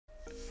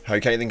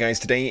Okay then guys,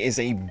 today is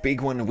a big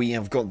one. We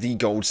have got the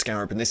gold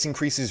scarab, and this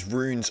increases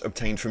runes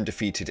obtained from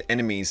defeated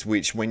enemies,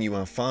 which when you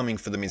are farming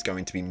for them is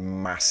going to be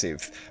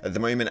massive. At the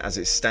moment, as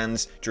it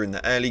stands, during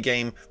the early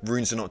game,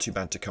 runes are not too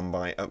bad to come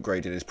by,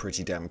 upgraded is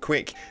pretty damn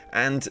quick,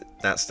 and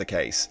that's the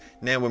case.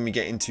 Now when we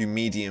get into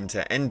medium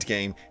to end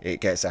game,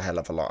 it gets a hell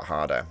of a lot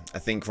harder. I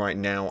think right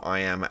now I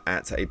am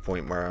at a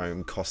point where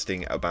I'm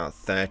costing about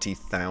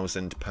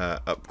 30,000 per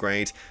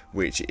upgrade,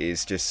 which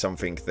is just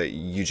something that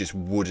you just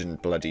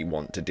wouldn't bloody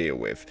want to deal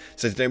with.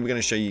 So today we're going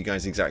to show you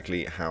guys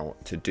exactly how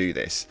to do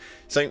this.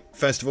 So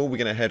first of all, we're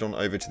going to head on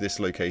over to this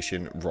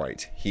location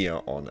right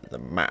here on the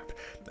map.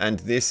 And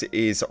this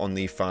is on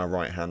the far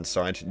right hand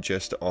side,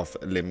 just off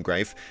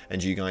Limgrave.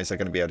 And you guys are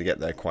going to be able to get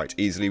there quite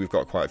easily. We've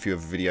got quite a few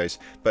other videos,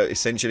 but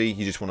essentially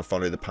you just want to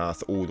follow the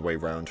path all the way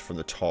around from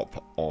the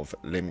top of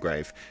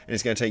Limgrave. And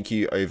it's going to take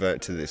you over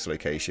to this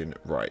location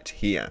right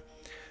here.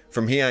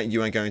 From here,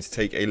 you are going to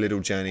take a little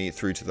journey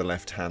through to the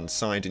left-hand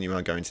side, and you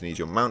are going to need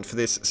your mount for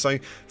this, so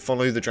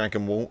follow the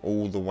dragon wall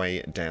all the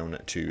way down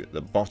to the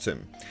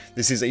bottom.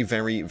 This is a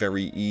very,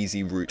 very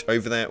easy route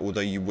over there,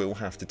 although you will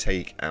have to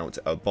take out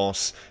a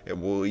boss.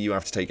 You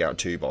have to take out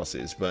 2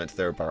 bosses, but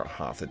they're about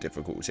half the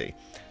difficulty.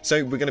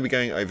 So we're going to be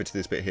going over to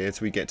this bit here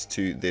till we get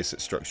to this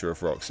structure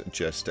of rocks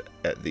just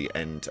at the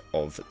end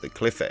of the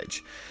cliff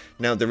edge.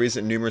 Now, there is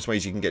numerous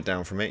ways you can get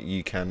down from it.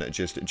 You can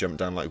just jump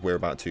down like we're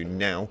about to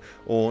now,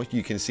 or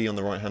you can see on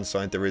the right hand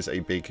side there is a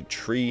big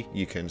tree.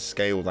 You can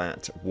scale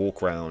that,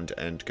 walk around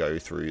and go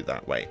through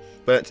that way.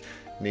 But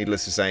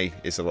needless to say,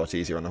 it's a lot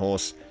easier on the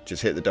horse.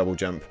 Just hit the double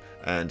jump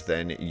and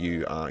then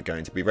you are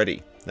going to be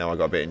ready. Now I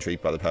got a bit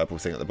intrigued by the purple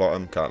thing at the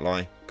bottom, can't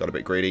lie, got a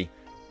bit greedy,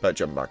 but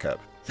jump back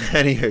up.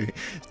 Anywho,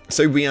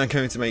 so we are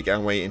going to make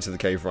our way into the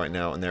cave right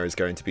now, and there is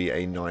going to be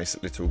a nice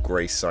little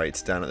grace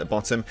site down at the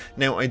bottom.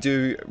 Now I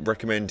do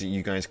recommend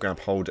you guys grab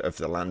hold of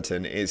the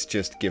lantern. It's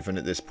just given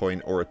at this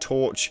point, or a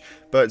torch,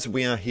 but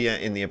we are here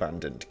in the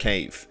abandoned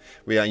cave.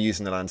 We are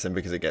using the lantern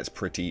because it gets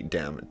pretty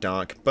damn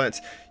dark, but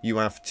you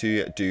have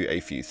to do a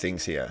few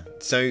things here.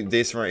 So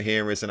this right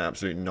here is an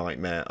absolute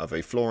nightmare of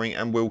a flooring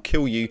and will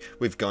kill you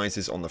with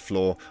geysers on the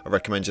floor. I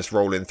recommend just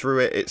rolling through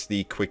it. It's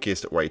the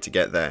quickest way to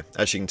get there.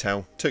 As you can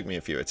tell, took me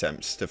a few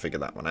attempts to figure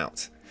that one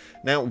out.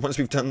 Now, once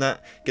we've done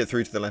that, get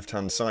through to the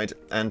left-hand side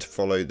and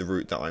follow the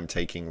route that I'm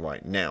taking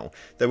right now.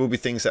 There will be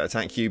things that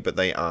attack you, but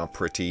they are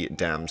pretty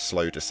damn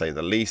slow to say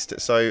the least,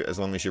 so as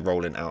long as you're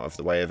rolling out of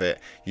the way of it,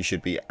 you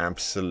should be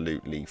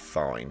absolutely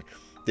fine.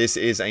 This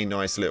is a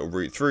nice little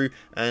route through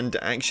and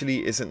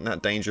actually isn't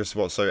that dangerous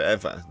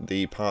whatsoever.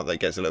 The part that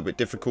gets a little bit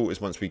difficult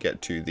is once we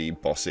get to the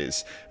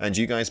bosses, and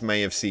you guys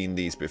may have seen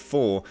these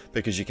before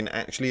because you can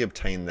actually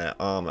obtain their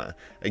armor.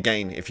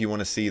 Again, if you want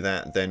to see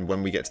that, then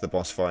when we get to the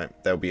boss fight,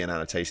 there'll be an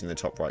annotation in the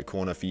top right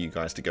corner for you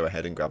guys to go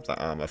ahead and grab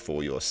that armor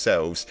for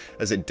yourselves,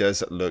 as it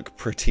does look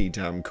pretty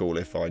damn cool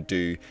if I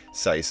do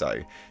say so.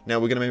 Now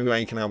we're going to be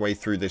making our way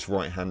through this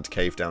right hand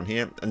cave down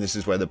here, and this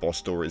is where the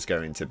boss door is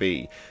going to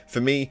be.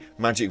 For me,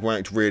 magic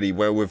worked really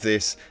well with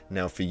this.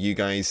 Now for you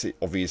guys,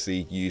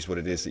 obviously use what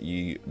it is that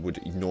you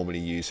would normally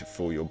use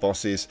for your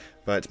bosses,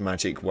 but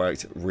magic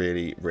worked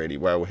really, really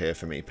well here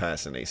for me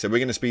personally. So we're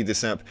going to speed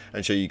this up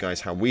and show you guys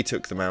how we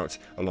took them out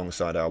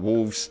alongside our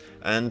wolves,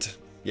 and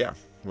yeah,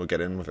 we'll get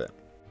in with it.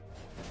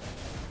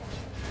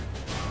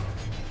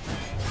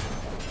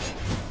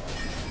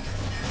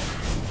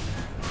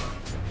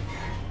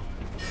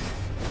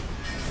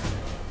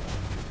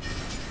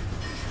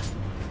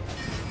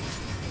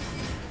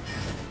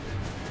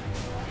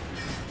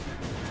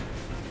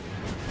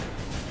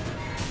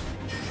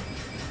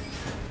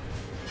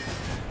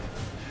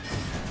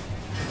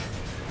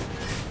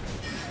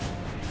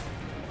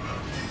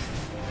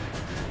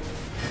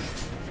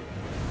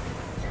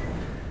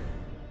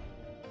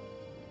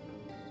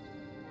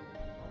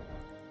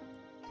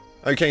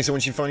 Okay, so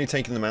once you've finally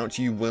taken them out,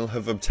 you will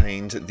have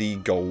obtained the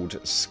gold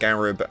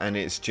scarab, and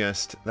it's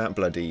just that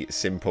bloody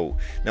simple.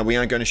 Now we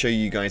are going to show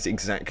you guys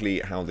exactly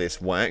how this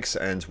works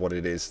and what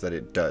it is that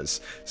it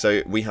does.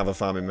 So we have a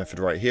farming method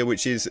right here,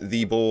 which is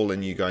the ball,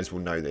 and you guys will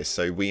know this.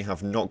 So we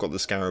have not got the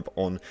scarab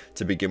on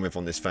to begin with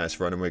on this first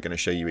run, and we're going to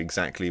show you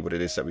exactly what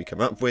it is that we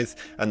come up with,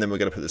 and then we're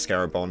going to put the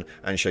scarab on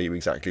and show you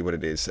exactly what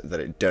it is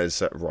that it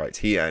does right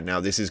here. Now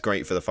this is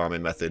great for the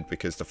farming method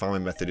because the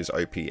farming method is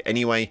OP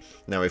anyway.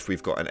 Now if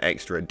we've got an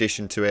extra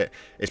addition to it,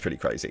 it's pretty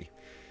crazy.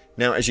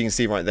 Now, as you can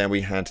see right there,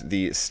 we had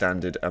the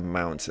standard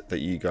amount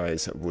that you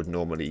guys would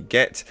normally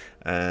get,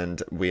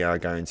 and we are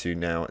going to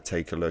now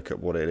take a look at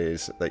what it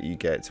is that you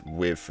get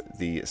with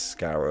the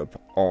scarab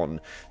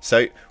on.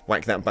 So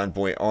whack that bad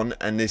boy on,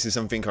 and this is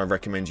something I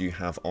recommend you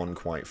have on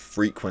quite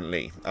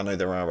frequently. I know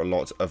there are a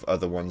lot of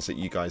other ones that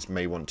you guys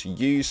may want to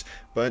use,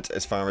 but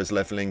as far as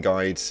leveling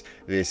guides,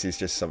 this is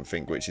just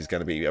something which is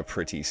going to be a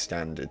pretty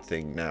standard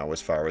thing now.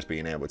 As far as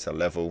being able to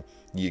level,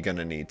 you're going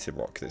to need to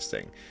rock this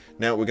thing.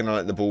 Now we're going to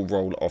let the ball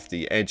roll off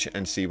the edge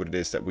and see what it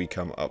is that we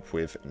come up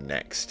with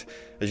next.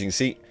 As you can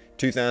see,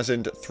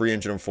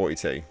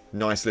 2,342.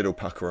 Nice little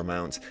pucker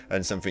amount,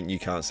 and something you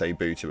can't say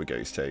boo to a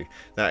ghost to.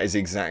 That is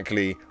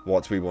exactly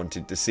what we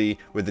wanted to see,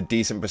 with a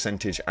decent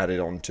percentage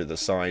added on to the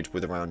side,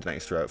 with around an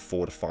extra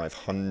 400 to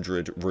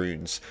 500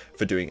 runes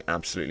for doing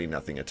absolutely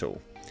nothing at all.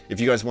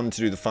 If you guys wanted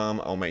to do the farm,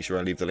 I'll make sure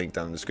I leave the link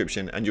down in the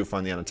description, and you'll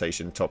find the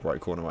annotation top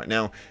right corner right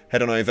now.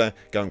 Head on over,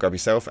 go and grab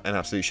yourself an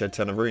absolute shed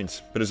ton of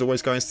runes. But as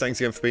always guys,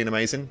 thanks again for being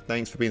amazing,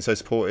 thanks for being so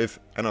supportive,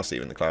 and I'll see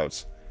you in the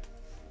clouds.